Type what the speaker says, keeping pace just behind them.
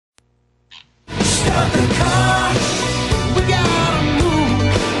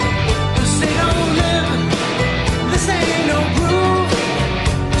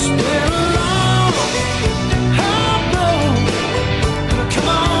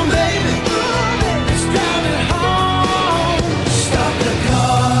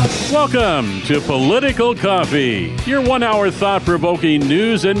Welcome to Political Coffee, your 1 hour thought-provoking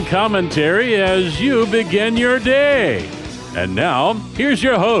news and commentary as you begin your day. And now, here's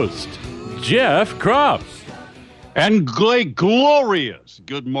your host, Jeff Kropf. And glorious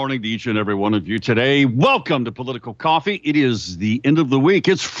good morning to each and every one of you today. Welcome to Political Coffee. It is the end of the week.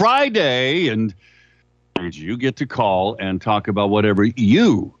 It's Friday, and you get to call and talk about whatever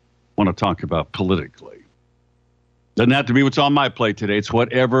you want to talk about politically. Doesn't have to be what's on my plate today. It's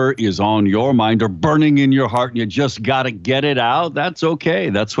whatever is on your mind or burning in your heart, and you just got to get it out. That's okay.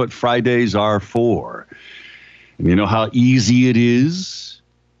 That's what Fridays are for. And you know how easy it is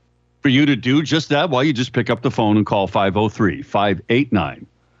for you to do just that? Well, you just pick up the phone and call 503-589-1220.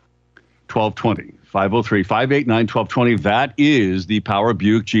 503-589-1220. That is the Power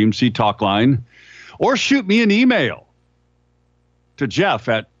Buick GMC talk line. Or shoot me an email to Jeff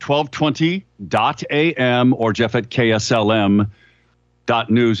at 1220.am or Jeff at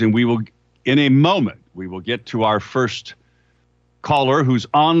KSLM.news. And we will, in a moment, we will get to our first caller who's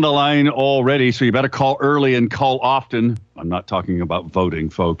on the line already. So you better call early and call often. I'm not talking about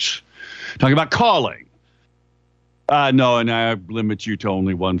voting, folks. I'm talking about calling. No, and I limit you to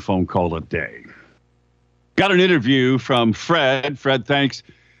only one phone call a day. Got an interview from Fred. Fred, thanks.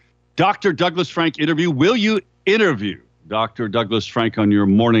 Dr. Douglas Frank interview. Will you interview Dr. Douglas Frank on your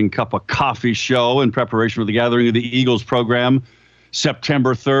morning cup of coffee show in preparation for the Gathering of the Eagles program,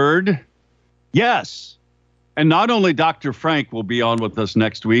 September 3rd? Yes. And not only Dr. Frank will be on with us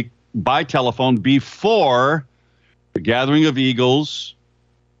next week by telephone before the Gathering of Eagles,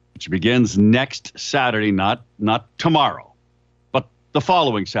 which begins next Saturday, not tomorrow, but the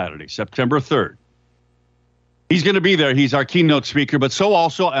following Saturday, September 3rd. He's going to be there. He's our keynote speaker, but so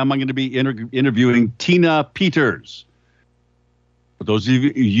also am I going to be interviewing Tina Peters. For those of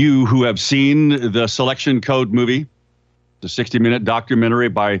you who have seen the Selection Code movie, the 60-minute documentary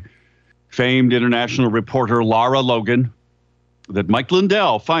by famed international reporter Lara Logan that Mike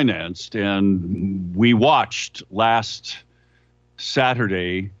Lindell financed, and we watched last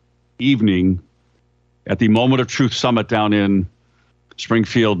Saturday evening at the Moment of Truth Summit down in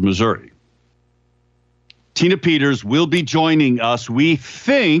Springfield, Missouri. Tina Peters will be joining us, we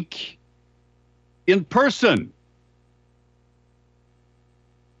think, in person.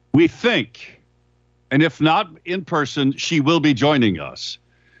 We think. And if not in person, she will be joining us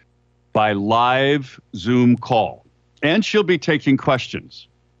by live Zoom call. And she'll be taking questions.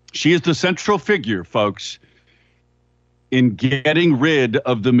 She is the central figure, folks, in getting rid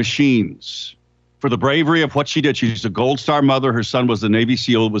of the machines for the bravery of what she did. She's a Gold Star mother. Her son was a Navy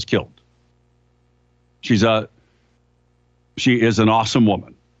SEAL, was killed. She is an awesome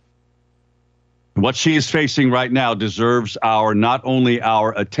woman. What she is facing right now deserves not only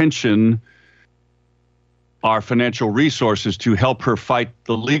our attention, our financial resources to help her fight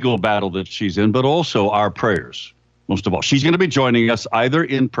the legal battle that she's in, but also our prayers. Most of all, she's going to be joining us either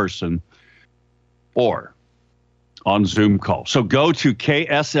in person or on Zoom call. So go to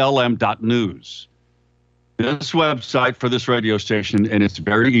kslm.news. This website for this radio station, and it's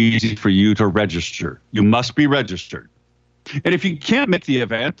very easy for you to register. You must be registered. And if you can't make the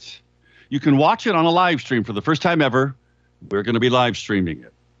event, you can watch it on a live stream. For the first time ever, we're going to be live streaming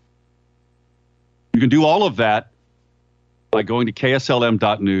it. You can do all of that by going to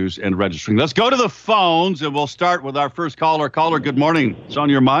kslm.news and registering. Let's go to the phones, and we'll start with our first caller. Caller, good morning. It's on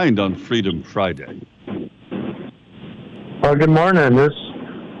your mind on Freedom Friday. Well, good morning. This is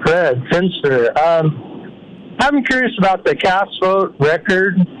Fred Finster. I'm curious about the cast vote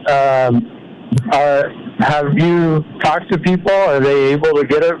record. Have you talked to people? Are they able to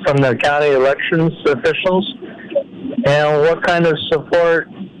get it from the county elections officials? And what kind of support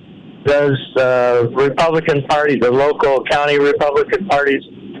does the Republican Party, the local county Republican parties,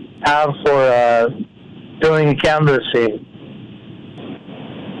 have for doing canvassing?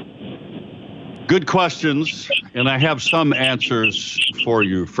 Good questions, and I have some answers for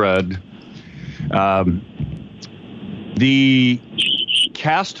you, Fred. The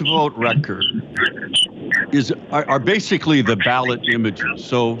cast vote record are basically the ballot images.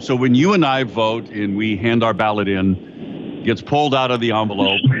 So when you and I vote and we hand our ballot in, it gets pulled out of the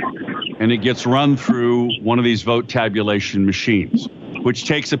envelope and it gets run through one of these vote tabulation machines, which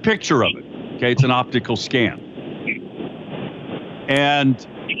takes a picture of it. Okay, it's an optical scan. And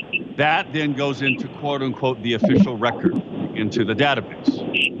that then goes into quote unquote the official record, into the database.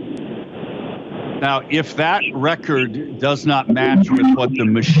 Now, if that record does not match with what the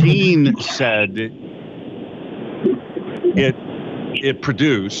machine said it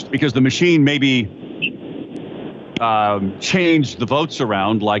produced, because the machine maybe change the votes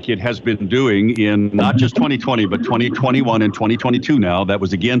around like it has been doing in not just 2020, but 2021 and 2022 now. That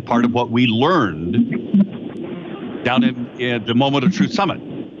was, again, part of what we learned down in the Moment of Truth Summit.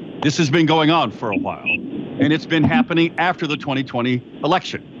 This has been going on for a while, and it's been happening after the 2020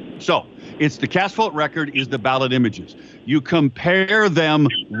 election. So it's the cast vote record is the ballot images. You compare them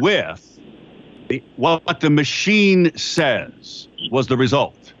with what the machine says was the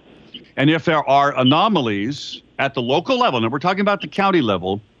result. And if there are anomalies at the local level, and we're talking about the county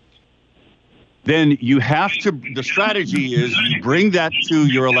level, then you have to, the strategy is you bring that to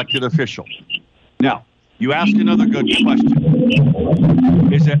your elected official. Now, you asked another good question.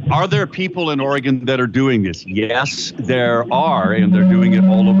 Are there people in Oregon that are doing this? Yes, there are, and they're doing it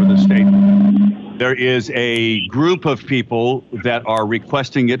all over the state. There is a group of people that are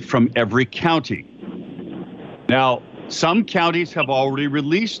requesting it from every county. Now, some counties have already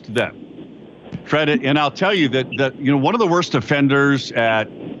released them. Fred, and I'll tell you that one of the worst offenders at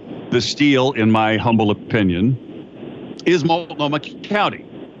the steal, in my humble opinion, is Multnomah County,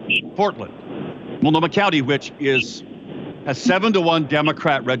 Portland. Multnomah County, which has 7-1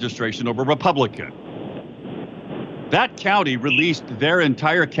 Democrat registration over Republican. That county released their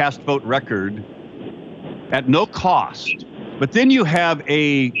entire cast vote record at no cost. But then you have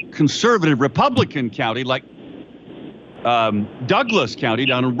a conservative Republican county like Douglas County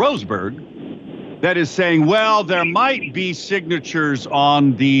down in Roseburg that is saying, well, there might be signatures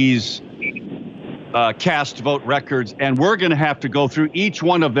on these cast vote records, and we're going to have to go through each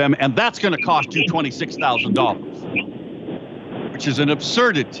one of them, and that's going to cost you $26,000, which is an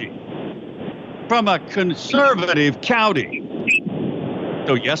absurdity from a conservative county.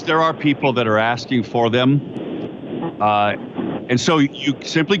 So, yes, there are people that are asking for them. And so you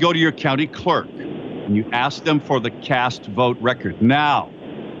simply go to your county clerk and you ask them for the cast vote record. Now,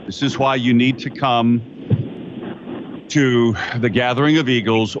 this is why you need to come to the Gathering of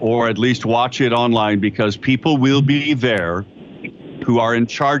Eagles, or at least watch it online, because people will be there who are in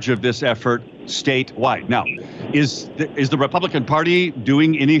charge of this effort statewide. Now, is the Republican Party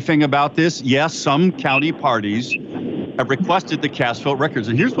doing anything about this? Yes, some county parties have requested the cast vote records.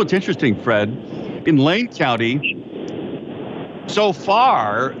 And here's what's interesting, Fred. In Lane County, so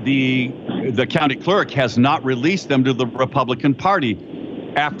far, the county clerk has not released them to the Republican Party.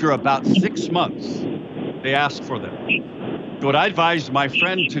 After about 6 months, they asked for them. So what I advised my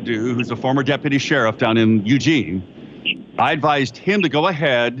friend to do, who's a former deputy sheriff down in Eugene, I advised him to go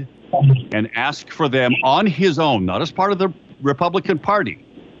ahead and ask for them on his own, not as part of the Republican Party,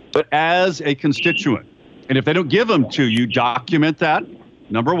 but as a constituent. And if they don't give them to you, document that,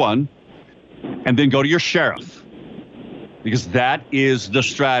 number one, and then go to your sheriff, because that is the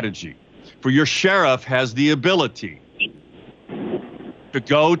strategy. For your sheriff has the ability to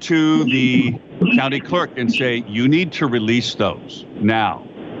go to the county clerk and say, you need to release those now.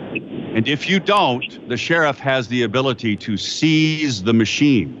 And if you don't, the sheriff has the ability to seize the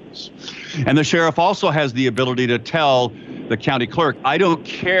machines. And the sheriff also has the ability to tell the county clerk, I don't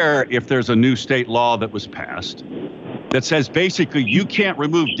care if there's a new state law that was passed that says basically you can't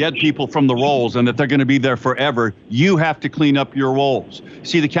remove dead people from the rolls and that they're going to be there forever. You have to clean up your rolls.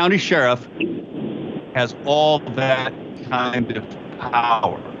 See, the county sheriff has all that kind of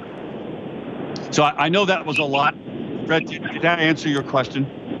power. So I know that was a lot. Fred, did that answer your question?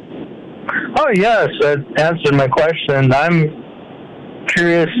 Oh, yes, that answered my question. I'm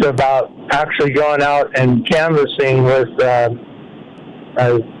curious about actually going out and canvassing with the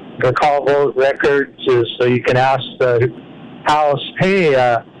call vote records, so you can ask the House, hey,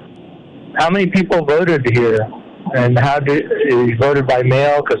 how many people voted here? And you voted by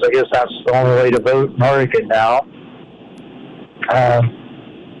mail? Because I guess that's the only way to vote in Oregon now.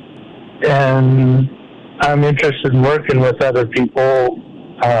 And I'm interested in working with other people.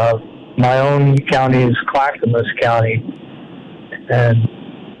 My own county is Clackamas County, and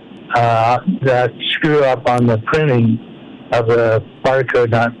that screw up on the printing of the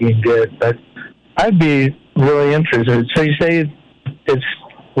barcode not being good. But I'd be really interested. So you say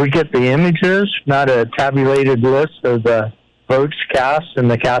we get the images, not a tabulated list of the votes cast in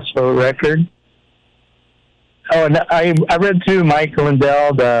the cast vote record? Oh, and I read through Mike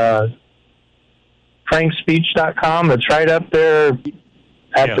Lindell, the frankspeech.com. It's right up there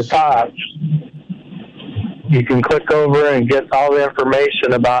at the top. You can click over and get all the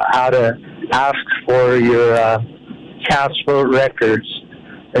information about how to ask for your cast vote records.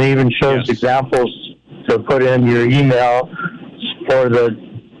 It even shows examples to put in your email for the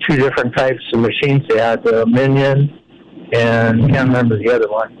two different types of machines they had, the Minion and I can't remember the other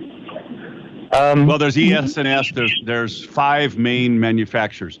one. Well, there's ES&S. There's 5 main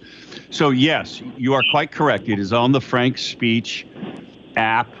manufacturers. So, yes, you are quite correct. It is on the Frank Speech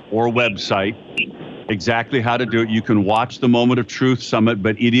app or website, exactly how to do it. You can watch the Moment of Truth Summit,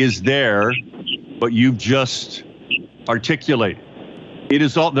 but it is there, but you've just articulated. It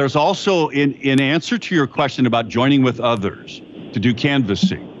is all, there's also, in answer to your question about joining with others to do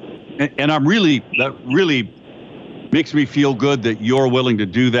canvassing, and that really makes me feel good that you're willing to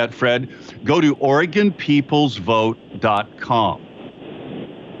do that, Fred. Go to OregonPeoplesVote.com.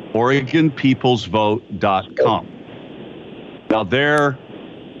 OregonPeoplesVote.com. Now, they're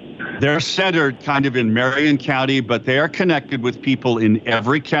centered kind of in Marion County, but they are connected with people in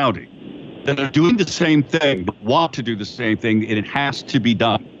every county that are doing the same thing, but want to do the same thing, and it has to be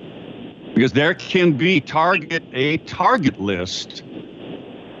done. Because there can be a target list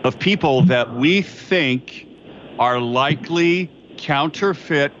of people that we think are likely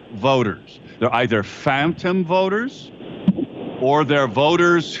counterfeit voters. They're either phantom voters or they're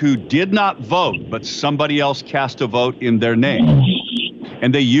voters who did not vote, but somebody else cast a vote in their name.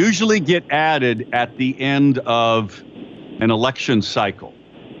 And they usually get added at the end of an election cycle.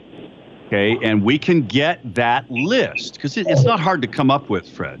 Okay, and we can get that list because it's not hard to come up with,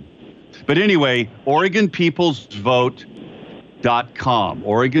 Fred. But anyway, OregonPeoplesVote.com.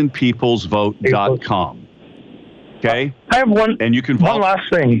 OregonPeoplesVote.com. Okay? I have one, and you can vote. One last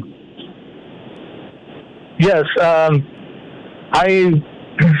thing. Yes,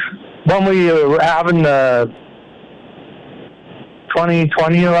 when we were having the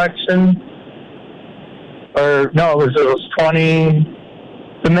 2020 election, or no, it was 20...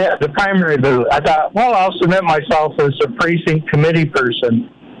 The primary vote. I thought, well, I'll submit myself as a precinct committee person.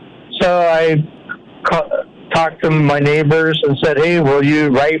 So I talked to my neighbors and said, hey, will you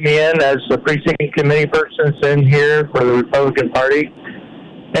write me in as the precinct committee person in here for the Republican Party?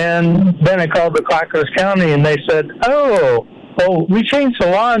 And then I called the Clackamas County and they said, oh, well, we changed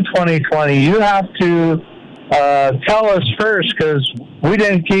the law in 2020. You have to tell us first because we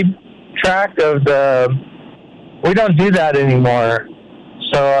didn't keep track of we don't do that anymore.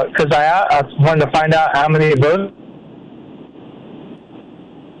 So, because I wanted to find out how many votes.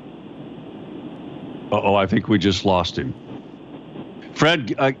 I think we just lost him.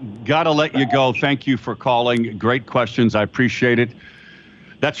 Fred, got to let you go. Thank you for calling. Great questions. I appreciate it.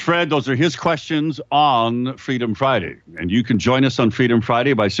 That's Fred. Those are his questions on Freedom Friday. And you can join us on Freedom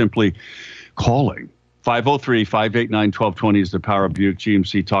Friday by simply calling. 503-589-1220 is the Power of Buick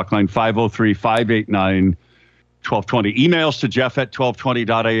GMC talk line. 503-589-1220. Emails to Jeff at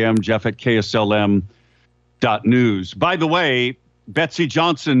 1220.am, Jeff at KSLM.news. By the way, Betsy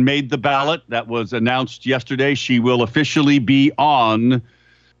Johnson made the ballot. That was announced yesterday. She will officially be on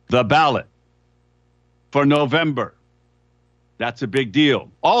the ballot for November. That's a big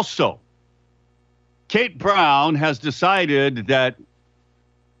deal. Also, Kate Brown has decided that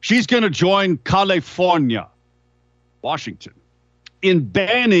she's going to join California, Washington, in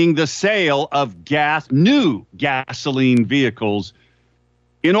banning the sale of new gasoline vehicles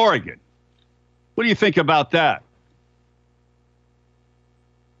in Oregon. What do you think about that?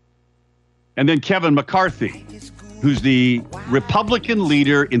 And then Kevin McCarthy, who's the Republican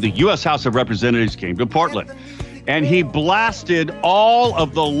leader in the U.S. House of Representatives, came to Portland. And he blasted all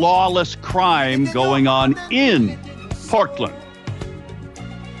of the lawless crime going on in Portland.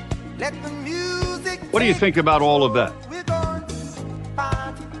 What do you think about all of that?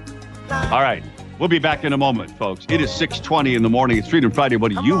 All right. We'll be back in a moment, folks. It is 6:20 in the morning. It's Freedom Friday.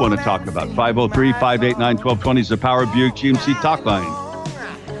 What do you want to talk about? 503-589-1220 is the Power Buick GMC talk line.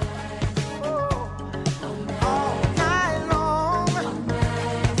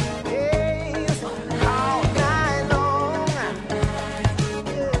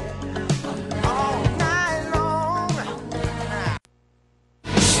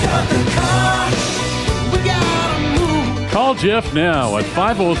 Call Jeff now at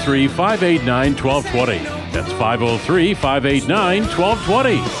 503-589-1220. That's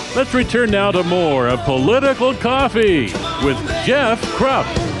 503-589-1220. Let's return now to more of Political Coffee with Jeff Krupp.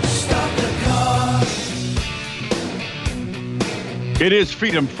 It is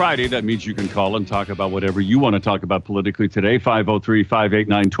Freedom Friday. That means you can call and talk about whatever you want to talk about politically today.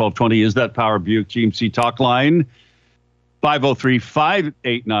 503-589-1220 is that Power Buick GMC talk line.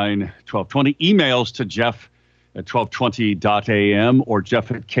 503-589-1220. Emails to Jeff at 1220.am or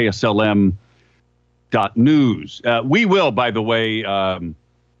Jeff at KSLM.news. We will, by the way,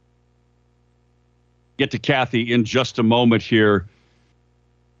 get to Kathy in just a moment here.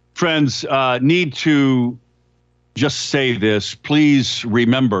 Friends, need to just say this. Please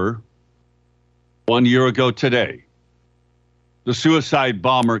remember, 1 year ago today, the suicide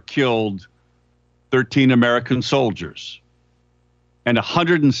bomber killed 13 American soldiers, and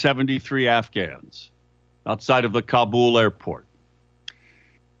 173 Afghans outside of the Kabul airport.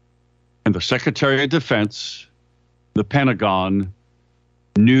 And the Secretary of Defense, the Pentagon,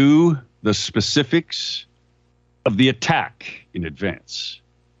 knew the specifics of the attack in advance.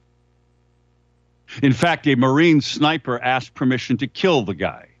 In fact, a Marine sniper asked permission to kill the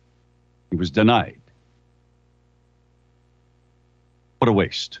guy. He was denied. What a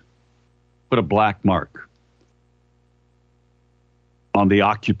waste. What a black mark on the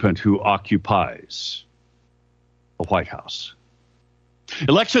occupant who occupies the White House.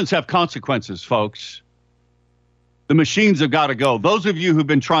 Elections have consequences, folks. The machines have got to go. Those of you who've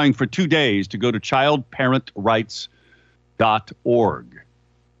been trying for 2 days to go to childparentrights.org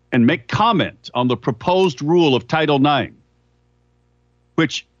and make comment on the proposed rule of Title9,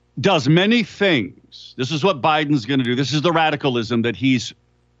 which does many things. This is what Biden's going to do. This is the radicalism that he's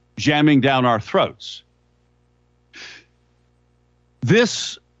jamming down our throats.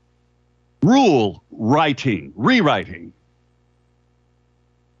 This rule rewriting,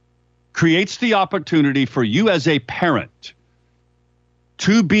 creates the opportunity for you as a parent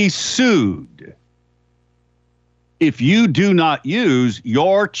to be sued if you do not use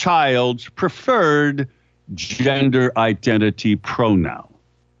your child's preferred gender identity pronoun.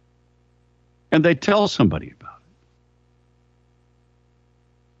 And they tell somebody about it.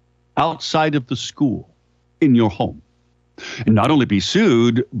 Outside of the school, in your home. And not only be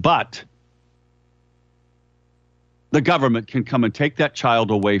sued, but the government can come and take that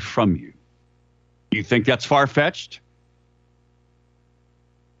child away from you. You think that's far-fetched?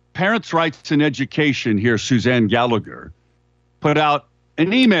 Parents' Rights in Education here, Suzanne Gallagher, put out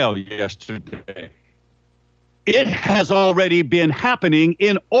an email yesterday. It has already been happening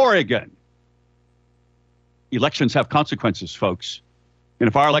in Oregon. Elections have consequences, folks. And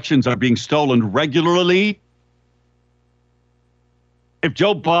if our elections are being stolen regularly, if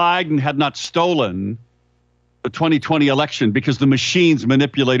Joe Biden had not stolen the 2020 election because the machines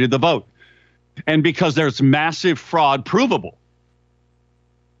manipulated the vote and because there's massive fraud provable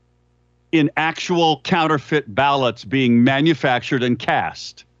in actual counterfeit ballots being manufactured and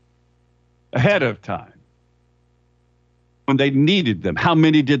cast ahead of time when they needed them. How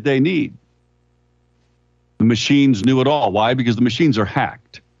many did they need? The machines knew it all. Why? Because the machines are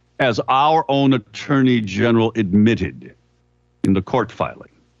hacked, as our own Attorney General admitted in the court filing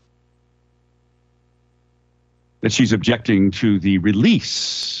that she's objecting to the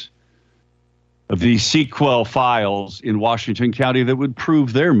release of the sequel files in Washington County that would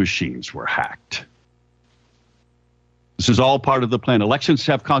prove their machines were hacked. This is all part of the plan. Elections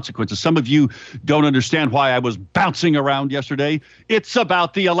have consequences. Some of you don't understand why I was bouncing around yesterday. It's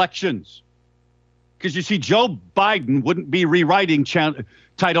about the elections. Because you see, Joe Biden wouldn't be rewriting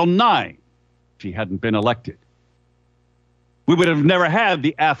Title 9 if he hadn't been elected. We would have never had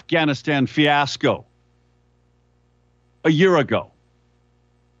the Afghanistan fiasco a year ago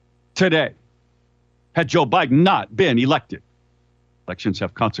today had Joe Biden not been elected. Elections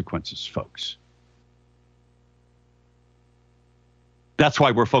have consequences, folks. That's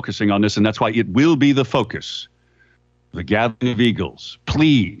why we're focusing on this, and that's why it will be the focus of the Gathering of Eagles.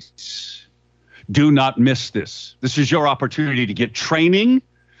 Please do not miss this. This is your opportunity to get training,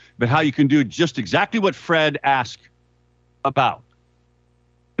 but how you can do just exactly what Fred asked about.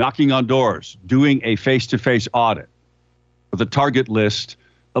 Knocking on doors, doing a face-to-face audit with a target list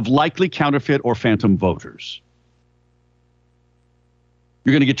of likely counterfeit or phantom voters.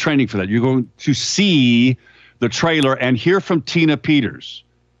 You're going to get training for that. You're going to see the trailer and hear from Tina Peters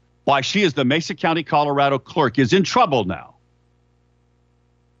why she, as the Mesa County, Colorado clerk, is in trouble now.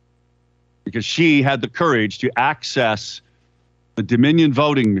 Because she had the courage to access the Dominion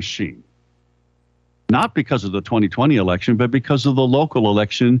voting machine. Not because of the 2020 election, but because of the local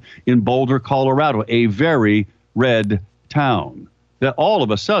election in Boulder, Colorado, a very red town that all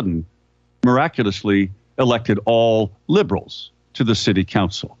of a sudden miraculously elected all liberals to the city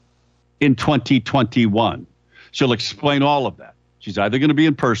council in 2021. She'll explain all of that. She's either going to be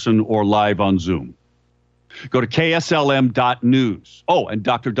in person or live on Zoom. Go to kslm.news. Oh, and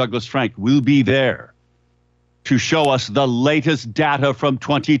Dr. Douglas Frank will be there to show us the latest data from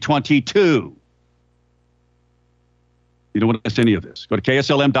 2022. You don't want to miss any of this. Go to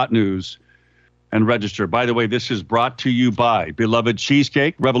kslm.news and register. By the way, this is brought to you by Beloved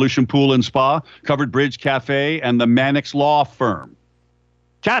Cheesecake, Revolution Pool and Spa, Covered Bridge Cafe, and the Mannix Law Firm.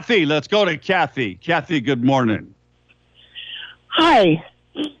 Kathy, let's go to Kathy. Kathy, good morning. Hi.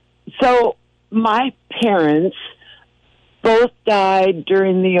 So my parents both died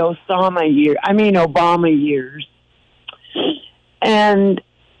during the Obama years. And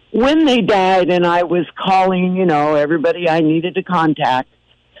when they died and I was calling, everybody I needed to contact,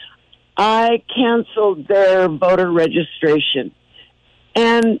 I canceled their voter registration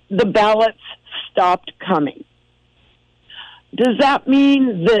and the ballots stopped coming. Does that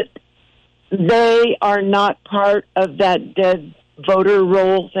mean that they are not part of that dead voter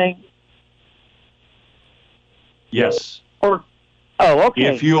roll thing? Yes. Oh,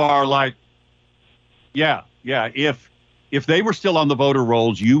 okay. If you are like, yeah. If they were still on the voter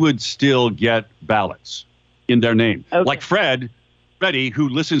rolls, you would still get ballots in their name. Okay. Like Freddie, who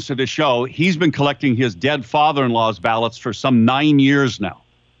listens to this show, he's been collecting his dead father-in-law's ballots for some 9 years now.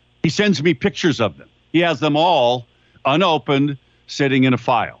 He sends me pictures of them. He has them all unopened, sitting in a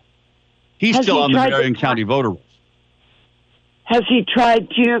file. He's still on the Marion County voter rolls. Has he tried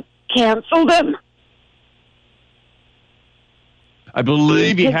to cancel them? I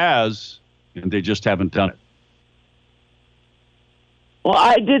believe he has, and they just haven't done it. Well,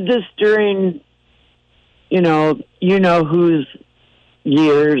 I did this during, whose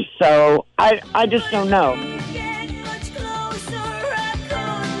years, so I just don't know.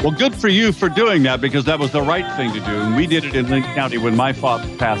 Well, good for you for doing that, because that was the right thing to do. And we did it in Linn County when my father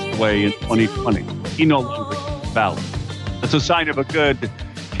passed away in 2020. He no longer gets ballot. That's a sign of a good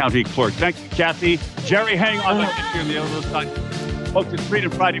county clerk. Thank you, Kathy. Jerry, hang on. Let's get you on the other side. Folks, it's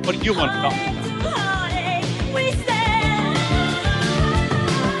Freedom Friday. What do you want to talk about?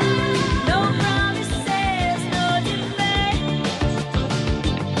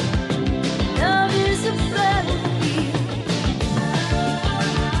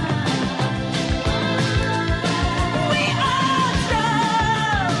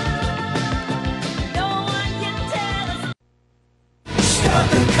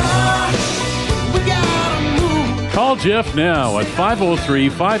 Call Jeff now at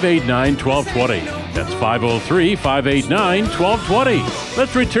 503-589-1220. That's 503-589-1220.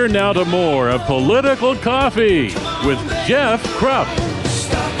 Let's return now to more of Political Coffee with Jeff Krupp.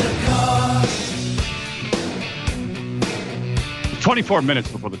 24 minutes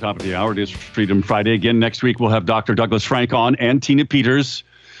before the top of the hour. It is Freedom Friday. Again, next week we'll have Dr. Douglas Frank on and Tina Peters,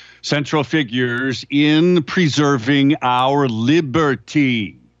 central figures in preserving our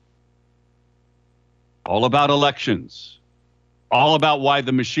liberty. All about elections. All about why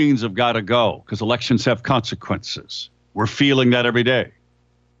the machines have got to go, because elections have consequences. We're feeling that every day.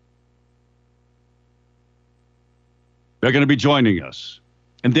 They're going to be joining us.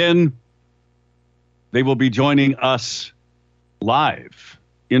 And then they will be joining us live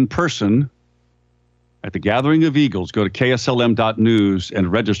in person at the Gathering of Eagles. Go to kslm.news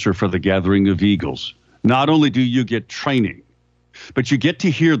and register for the Gathering of Eagles. Not only do you get training, but you get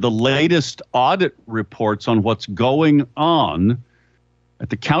to hear the latest audit reports on what's going on at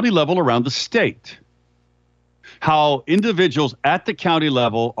the county level around the state. How individuals at the county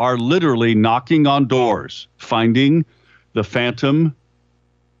level are literally knocking on doors, finding the phantom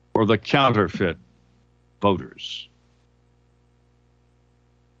or the counterfeit voters.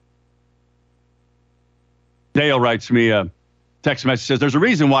 Dale writes me a text message, says, there's a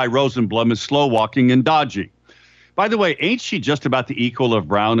reason why Rosenblum is slow walking and dodgy. By the way, ain't she just about the equal of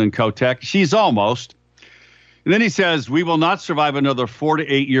Brown and Kotek? She's almost. And then he says, we will not survive another 4 to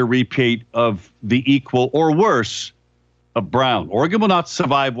 8 year repeat of the equal or worse of Brown. Oregon will not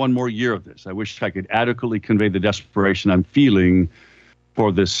survive one more year of this. I wish I could adequately convey the desperation I'm feeling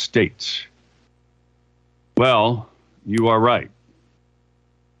for this state. Well, you are right.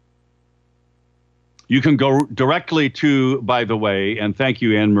 You can go directly to, by the way, and thank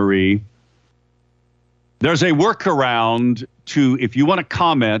you, Anne Marie, there's a workaround to, if you want to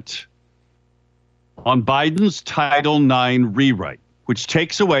comment on Biden's Title 9 rewrite, which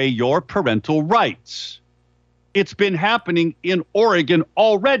takes away your parental rights. It's been happening in Oregon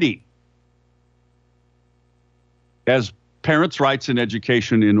already. As Parents' Rights in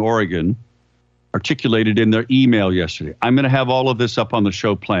Education in Oregon articulated in their email yesterday. I'm going to have all of this up on the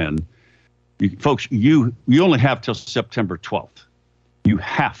show plan. Folks, you only have till September 12th. You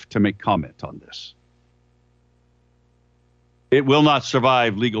have to make comment on this. It will not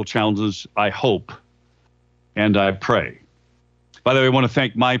survive legal challenges, I hope, and I pray. By the way, I want to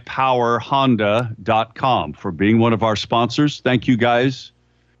thank mypowerhonda.com for being one of our sponsors. Thank you, guys.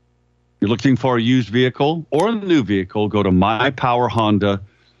 If you're looking for a used vehicle or a new vehicle, go to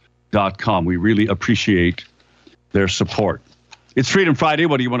mypowerhonda.com. We really appreciate their support. It's Freedom Friday.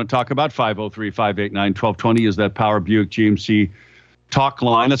 What do you want to talk about? 503-589-1220 is that Power Buick GMC talk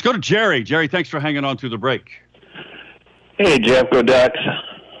line. Let's go to Jerry. Jerry, thanks for hanging on through the break. Hey, Jeff, go Ducks.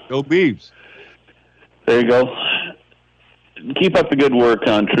 Go Beavs. There you go. Keep up the good work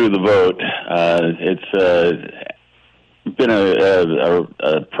on True the Vote. It's been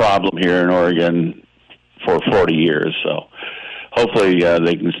a problem here in Oregon for 40 years. So hopefully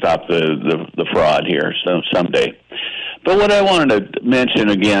they can stop the fraud here someday. But what I wanted to mention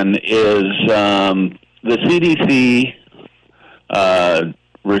again is the CDC,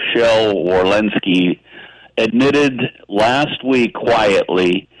 Rochelle Walensky, admitted last week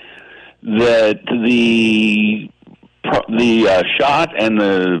quietly that the shot and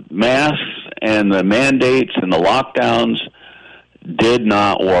the masks and the mandates and the lockdowns did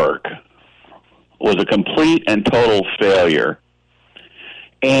not work. It was a complete and total failure.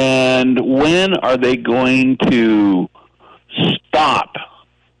 And when are they going to stop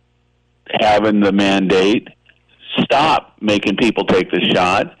having the mandate, stop making people take the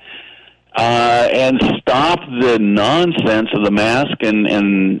shot, and stop the nonsense of the mask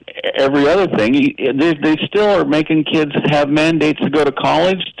and every other thing? They still are making kids have mandates to go to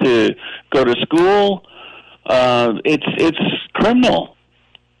college, to go to school. It's criminal.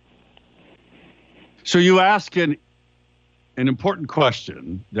 So you ask an important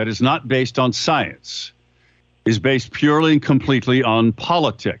question that is not based on science, is based purely and completely on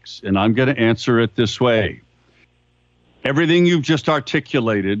politics. And I'm going to answer it this way. Everything you've just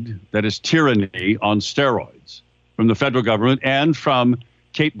articulated that is tyranny on steroids from the federal government and from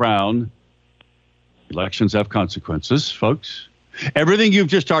Kate Brown, elections have consequences, folks. Everything you've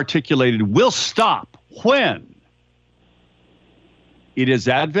just articulated will stop when it is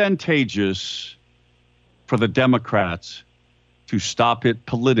advantageous for the Democrats to stop it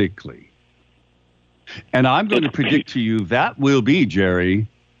politically. And I'm going to predict to you that will be, Jerry,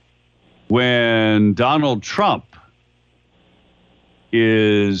 when Donald Trump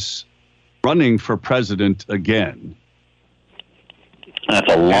is running for president again.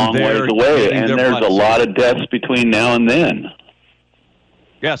 That's a long ways away, and there's a lot of deaths between now and then.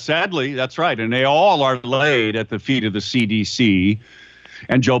 Yeah, sadly, that's right. And they all are laid at the feet of the CDC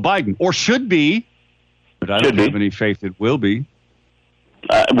and Joe Biden, or should be, but I don't have any faith it will be.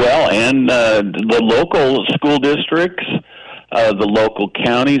 And the local school districts, the local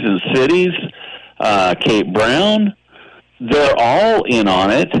counties and cities, Kate Brown, they're all in on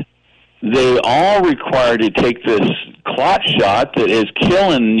it. They all required to take this clot shot that is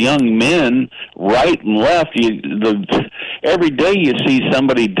killing young men right and left. Every day you see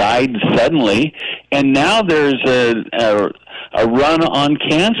somebody died suddenly, and now there's a run on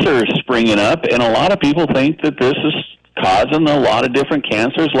cancer springing up, and a lot of people think that this is causing a lot of different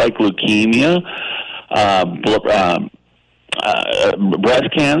cancers like leukemia,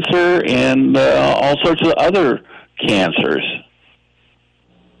 breast cancer, and all sorts of other cancers.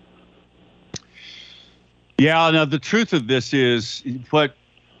 Yeah, now the truth of this is what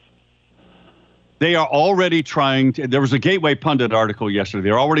they are already trying to, there was a Gateway Pundit article yesterday.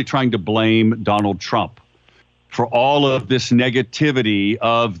 They're already trying to blame Donald Trump for all of this negativity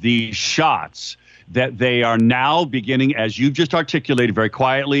of these shots that they are now beginning, as you've just articulated very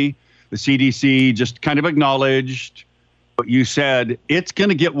quietly. The CDC just kind of acknowledged what you said. It's going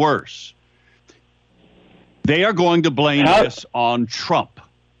to get worse. They are going to blame this on Trump.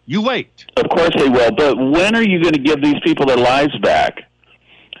 You wait. Of course they will, but when are you going to give these people their lives back?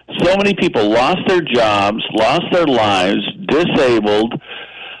 So many people lost their jobs, lost their lives, disabled,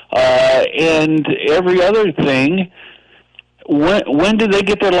 and every other thing. When do they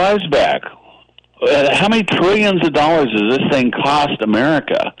get their lives back? How many trillions of dollars does this thing cost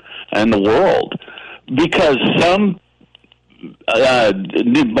America and the world? Because some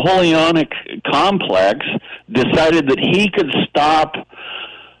Napoleonic complex decided that he could stop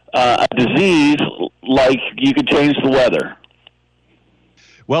a disease like you could change the weather.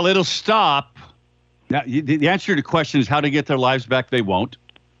 Well, it'll stop. Now, the answer to the question is how to get their lives back. They won't.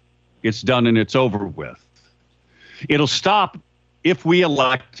 It's done and it's over with. It'll stop if we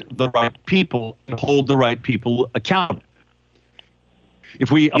elect the right people and hold the right people accountable.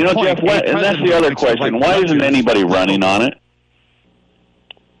 If we Jeff, and that's the other question. Why isn't anybody running on it?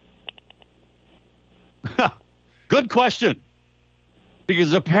 Good question.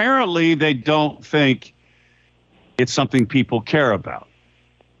 Because apparently they don't think it's something people care about.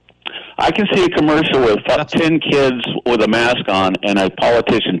 I can see a commercial with 10 kids with a mask on and a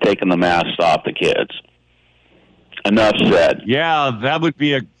politician taking the masks off the kids. Enough said. Yeah, that would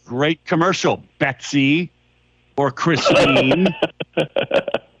be a great commercial. Betsy or Christine.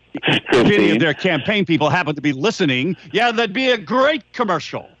 If any of their campaign people happen to be listening, yeah, that'd be a great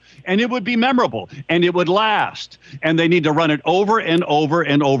commercial. And it would be memorable, and it would last. And they need to run it over and over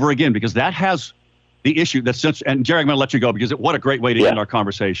and over again, because that has the issue. That's such. And Jerry, I'm going to let you go, because what a great way to end our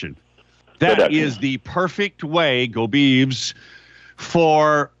conversation. That is the perfect way, Go Beavs,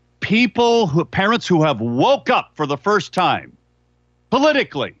 for parents who have woke up for the first time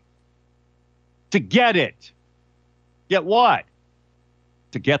politically to get it. Get what?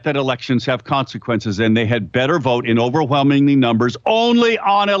 To get that elections have consequences, and they had better vote in overwhelming numbers only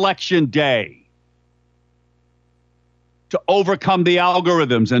on election day to overcome the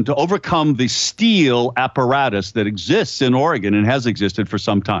algorithms and to overcome the steal apparatus that exists in Oregon and has existed for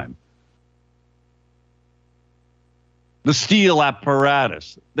some time. The steal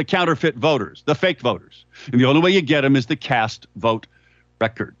apparatus, the counterfeit voters, the fake voters. And the only way you get them is the cast vote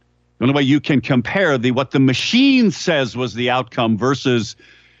record. The only way you can compare what the machine says was the outcome versus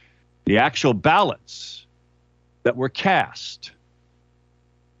the actual ballots that were cast.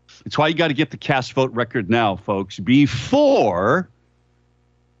 It's why you got to get the cast vote record now, folks, before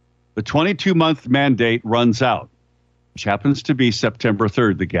the 22-month mandate runs out, which happens to be September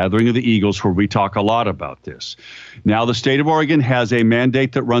 3rd, the gathering of the Eagles, where we talk a lot about this. Now, the state of Oregon has a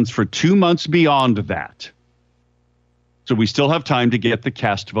mandate that runs for 2 months beyond that. So we still have time to get the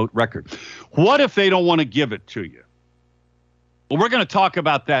cast vote record. What if they don't want to give it to you? Well, we're going to talk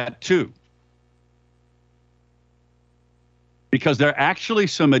about that too, because there are actually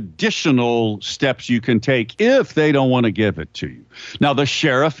some additional steps you can take if they don't want to give it to you. Now, the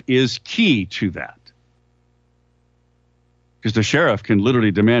sheriff is key to that, because the sheriff can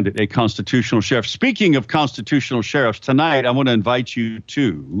literally demand it, a constitutional sheriff. Speaking of constitutional sheriffs, tonight I want to invite you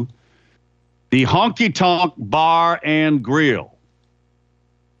to the Honky Tonk Bar and Grill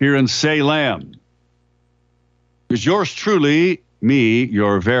here in Salem. Because yours truly, me,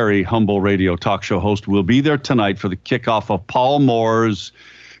 your very humble radio talk show host, will be there tonight for the kickoff of Paul Moore's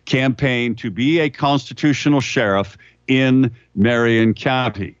campaign to be a constitutional sheriff in Marion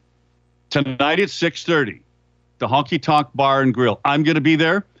County. Tonight at 6:30, the Honky Tonk Bar and Grill. I'm going to be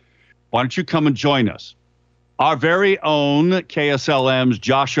there. Why don't you come and join us? Our very own KSLM's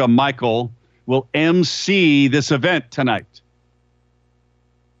Joshua Michael will MC this event tonight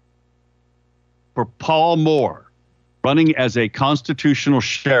for Paul Moore, running as a constitutional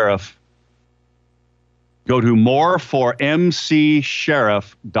sheriff. Go to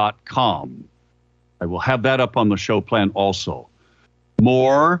moreformcsheriff.com. I will have that up on the show plan also.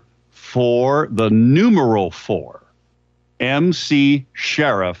 More for the numeral 4,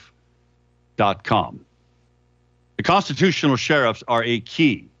 mcsheriff.com. The constitutional sheriffs are a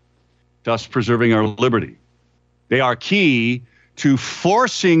key to us preserving our liberty. They are key to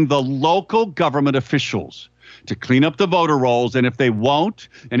forcing the local government officials to clean up the voter rolls, and if they won't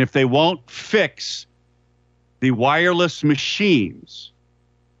fix the wireless machines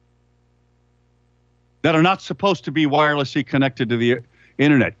that are not supposed to be wirelessly connected to the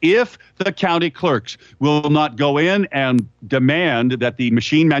internet, if the county clerks will not go in and demand that the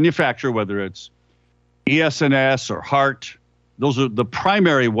machine manufacturer, whether it's ES&S or HART, those are the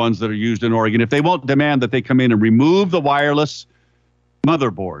primary ones that are used in Oregon, if they won't demand that they come in and remove the wireless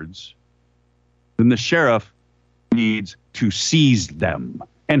motherboards, then the sheriff needs to seize them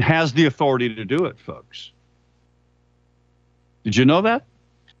and has the authority to do it, folks. Did you know that?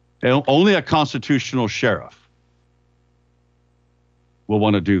 Only a constitutional sheriff will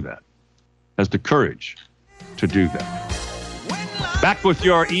want to do that, has the courage to do that. Back with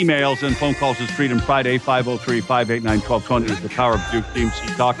your emails and phone calls is Freedom Friday. 503-589-1220 is the Power of Duke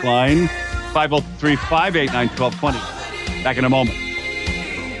GMC talk line. 503-589-1220. Back in a moment.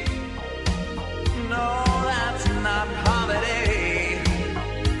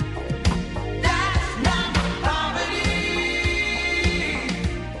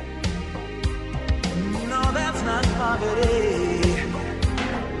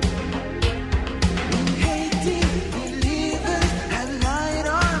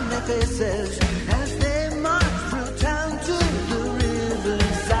 As they march through town to the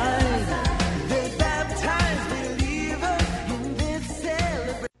riverside, they baptize believers in this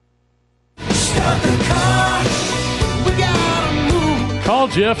celebration. Start the car, we gotta move. Call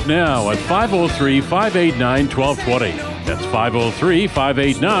Jeff now at 503-589-1220. That's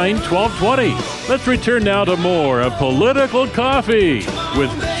 503-589-1220. Let's return now to more of Political Coffee with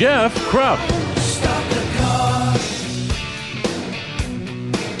Jeff Krupp.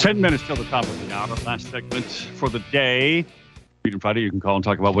 10 minutes till the top of the hour. Last segment for the day. Freedom Friday, you can call and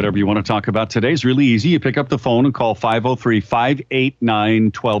talk about whatever you want to talk about. Today's really easy. You pick up the phone and call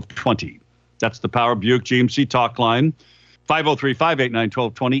 503-589-1220. That's the Power Buick GMC talk line.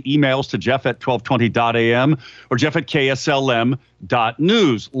 503-589-1220. Emails to Jeff at 1220.am or Jeff at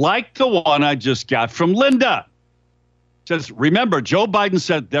KSLM.news. Like the one I just got from Linda. It says, remember, Joe Biden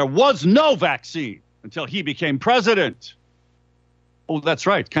said there was no vaccine until he became president. Oh, that's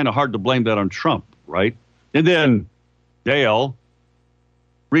right. Kind of hard to blame that on Trump, right? And then Dale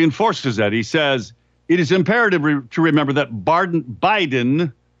reinforces that. He says, it is imperative to remember that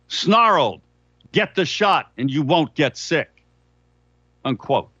Biden snarled, "Get the shot and you won't get sick,"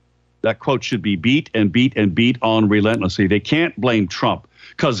 unquote. That quote should be beat and beat and beat on relentlessly. They can't blame Trump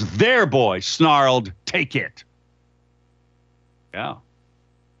because their boy snarled, "Take it." Yeah,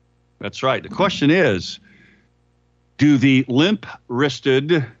 that's right. The question is, do the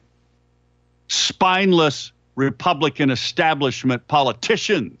limp-wristed, spineless Republican establishment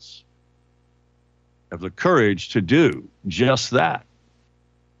politicians have the courage to do just that?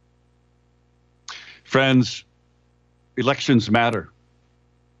 Friends, elections matter.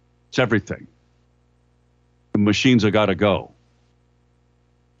 It's everything. The machines have got to go.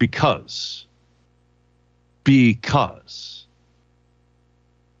 Because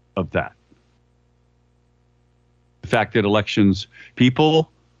of that. The fact that elections, people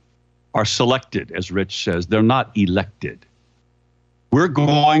are selected, as Rich says, they're not elected. We're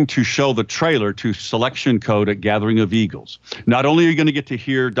going to show the trailer to Selection Code at Gathering of Eagles. Not only are you going to get to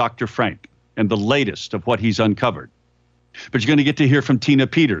hear Dr. Frank and the latest of what he's uncovered, but you're going to get to hear from Tina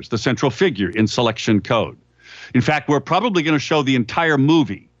Peters, the central figure in Selection Code. In fact, we're probably going to show the entire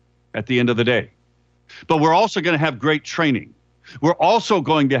movie at the end of the day. But we're also going to have great training. We're also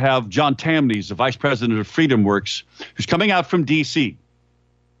going to have John Tamnes, the vice president of Freedom Works, who's coming out from D.C.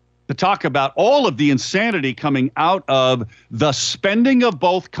 to talk about all of the insanity coming out of the spending of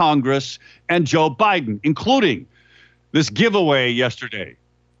both Congress and Joe Biden, including this giveaway yesterday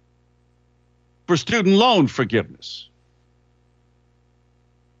for student loan forgiveness.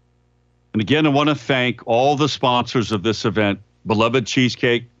 And again, I want to thank all the sponsors of this event: Beloved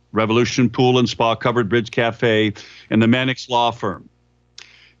Cheesecake, Revolution Pool and Spa, Covered Bridge Cafe, and the Mannix Law Firm.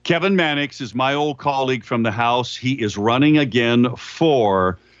 Kevin Mannix is my old colleague from the House. He is running again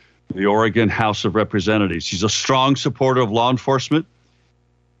for the Oregon House of Representatives. He's a strong supporter of law enforcement.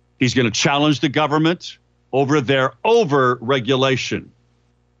 He's going to challenge the government over their over-regulation.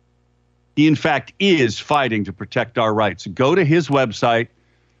 He, in fact, is fighting to protect our rights. Go to his website,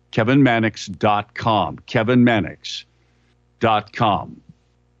 kevinmannix.com. kevinmannix.com.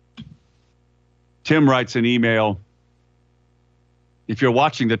 Tim writes an email. If you're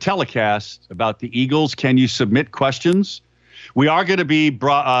watching the telecast about the Eagles, can you submit questions? We are going to be,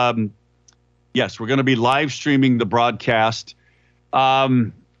 yes, we're going to be live streaming the broadcast.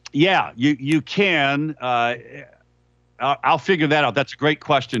 Yeah, you can. I'll figure that out. That's a great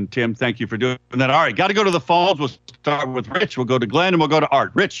question, Tim. Thank you for doing that. All right, got to go to the phones. We'll start with Rich. We'll go to Glenn, and we'll go to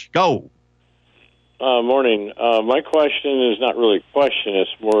Art. Rich, go. Morning. My question is not really a question.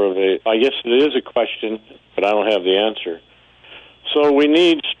 It's more of I guess it is a question, but I don't have the answer. So we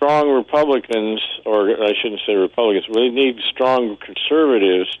need strong Republicans, or I shouldn't say Republicans, we need strong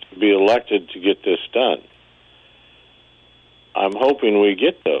conservatives to be elected to get this done. I'm hoping we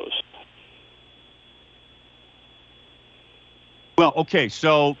get those. Well, okay,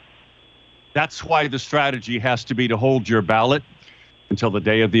 so that's why the strategy has to be to hold your ballot until the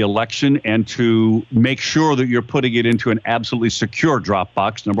day of the election and to make sure that you're putting it into an absolutely secure drop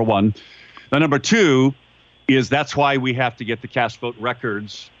box, number one. Now, number two is that's why we have to get the cast vote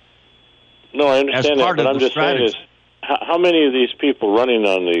records. No, I understand that, but I'm just saying is how many of these people running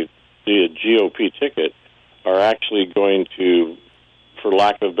on the GOP ticket are actually going to, for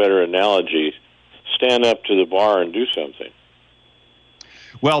lack of a better analogy, stand up to the bar and do something?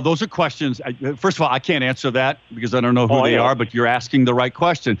 Well, those are questions. First of all, I can't answer that because I don't know who they are, but you're asking the right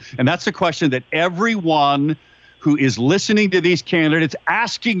question. And that's a question that everyone who is listening to these candidates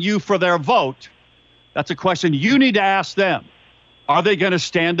asking you for their vote, that's a question you need to ask them. Are they going to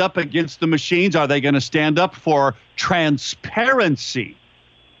stand up against the machines? Are they going to stand up for transparency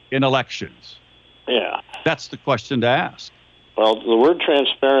in elections? Yeah. That's the question to ask. Well, the word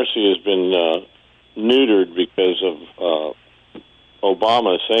transparency has been neutered because of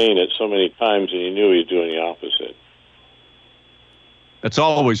Obama saying it so many times, and he knew he was doing the opposite. That's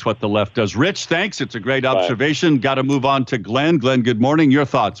always what the left does. Rich, thanks. It's a great observation. Got to move on to Glenn. Glenn, good morning. Your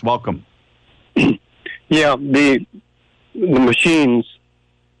thoughts. Welcome. Yeah, the machines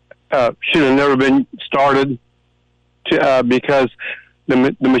should have never been started because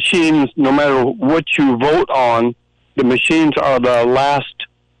the machines, no matter what you vote on, the machines are the last.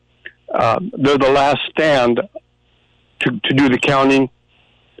 They're the last stand to do the counting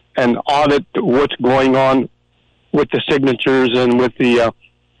and audit what's going on with the signatures and with the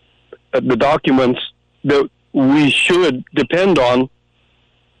documents that we should depend on.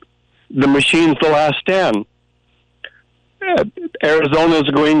 The machine's the last stand. Arizona is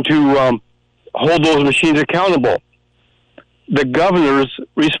going to hold those machines accountable. The governor's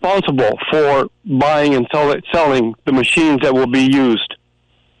responsible for buying and selling the machines that will be used.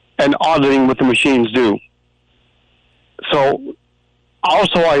 and auditing what the machines do. So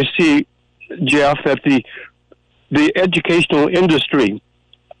also I see, Jeff, that the educational industry,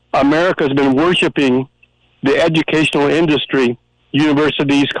 America's been worshiping the educational industry,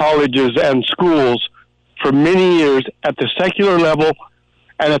 universities, colleges, and schools for many years at the secular level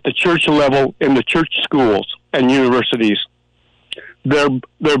and at the church level in the church schools and universities. They're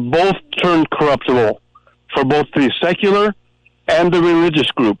both turned corruptible for both the secular and the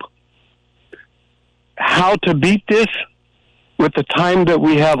religious group. How to beat this with the time that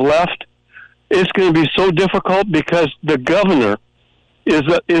we have left is going to be so difficult because the governor is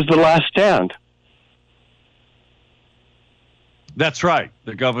the last stand. That's right.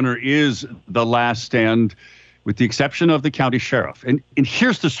 The governor is the last stand, with the exception of the county sheriff. And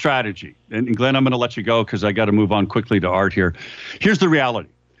here's the strategy. And Glenn, I'm going to let you go because I got to move on quickly to Art here. Here's the reality.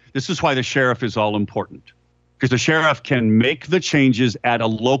 This is why the sheriff is all important, because the sheriff can make the changes at a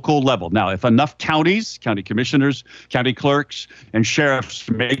local level. Now, if enough counties, county commissioners, county clerks, and sheriffs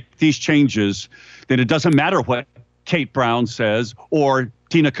make these changes, then it doesn't matter what Kate Brown says, or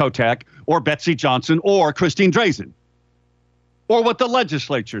Tina Kotek, or Betsy Johnson, or Christine Drazen, or what the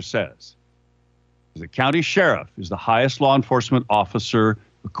legislature says. The county sheriff is the highest law enforcement officer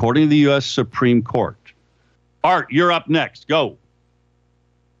according to the U.S. Supreme Court. Art, you're up next. Go.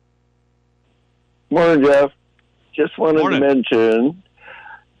 Morning, Jeff. Just wanted to mention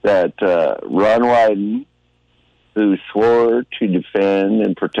that Ron Wyden, who swore to defend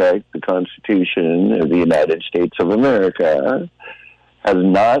and protect the Constitution of the United States of America, has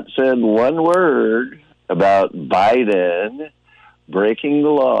not said one word about Biden breaking the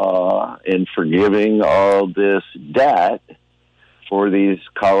law and forgiving all this debt for these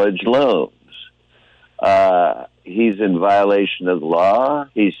college loans. He's in violation of the law.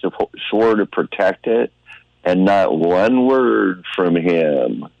 He swore to protect it, and not one word from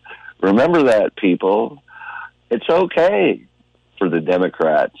him. Remember that, people. It's okay for the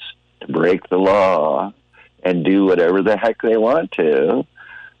Democrats to break the law and do whatever the heck they want to,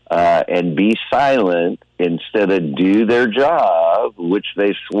 and be silent instead of do their job, which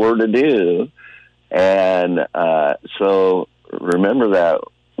they swore to do. And so remember that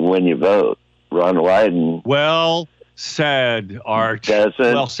when you vote. Ron Wyden. Well said, Art.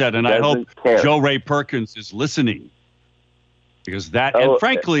 Well said. And I hope Joe Ray Perkins is listening. Because that, and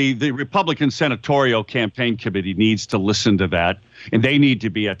frankly, the Republican Senatorial Campaign Committee needs to listen to that. And they need to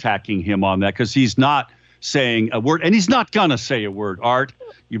be attacking him on that, because he's not saying a word. And he's not going to say a word, Art.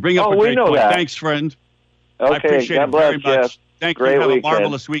 You bring up a great point. That. Thanks, friend. Okay, I appreciate it very much. Jeff. Thank you. Have a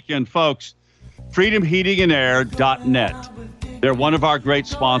marvelous weekend, folks. FreedomHeatingAndAir.net. They're one of our great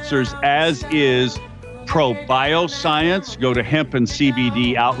sponsors, as is ProBioscience. Go to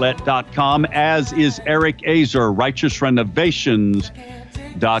hempandcbdoutlet.com, as is Eric Azer,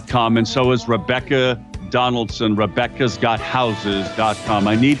 righteousrenovations.com, and so is Rebecca Donaldson, Rebecca'sGotHouses.com.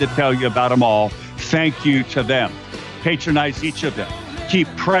 I need to tell you about them all. Thank you to them. Patronize each of them. Keep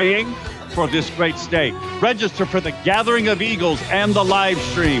praying for this great state. Register for the Gathering of Eagles and the live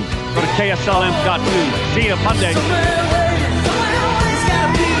stream. Go to KSLM.news. See you Monday.